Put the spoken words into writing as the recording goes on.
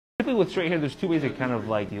Typically with straight hair, there's two ways to kind of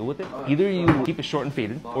like deal with it. Either you keep it short and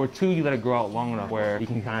faded, or two, you let it grow out long enough where you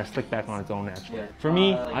can kind of slick back on its own naturally. For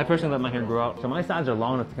me, I personally let my hair grow out, so my sides are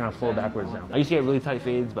long enough to kind of flow backwards now. I used to get really tight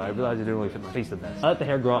fades, but I realized it didn't really fit my face the best. I let the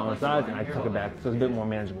hair grow out on the sides and I took it back, so it's a bit more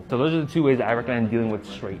manageable. So those are the two ways I recommend dealing with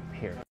straight hair.